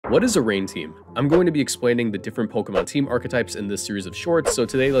What is a rain team? I'm going to be explaining the different Pokemon team archetypes in this series of shorts, so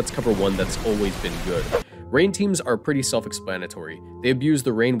today let's cover one that's always been good. Rain teams are pretty self-explanatory. They abuse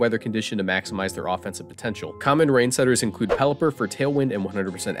the rain weather condition to maximize their offensive potential. Common rain setters include Pelipper for Tailwind and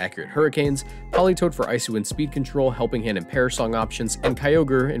 100% accurate Hurricanes, Politoed for Icy Wind speed control, Helping Hand and Perish Song options, and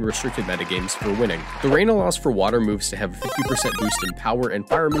Kyogre in restricted metagames for winning. The rain allows for water moves to have a 50% boost in power and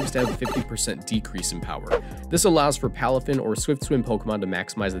fire moves to have a 50% decrease in power. This allows for Palafin or Swift Swim Pokemon to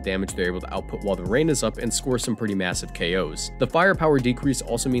maximize the damage they're able to output while the rain is up and score some pretty massive KOs. The firepower decrease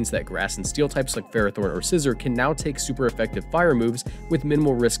also means that grass and steel types like Ferrothorn or Scissor can now take super effective fire moves with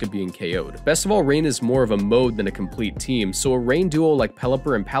minimal risk of being KO'd. Best of all, rain is more of a mode than a complete team, so a rain duo like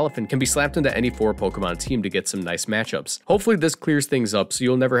Pelipper and Palafin can be slapped into any 4 Pokemon team to get some nice matchups. Hopefully this clears things up so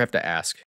you'll never have to ask,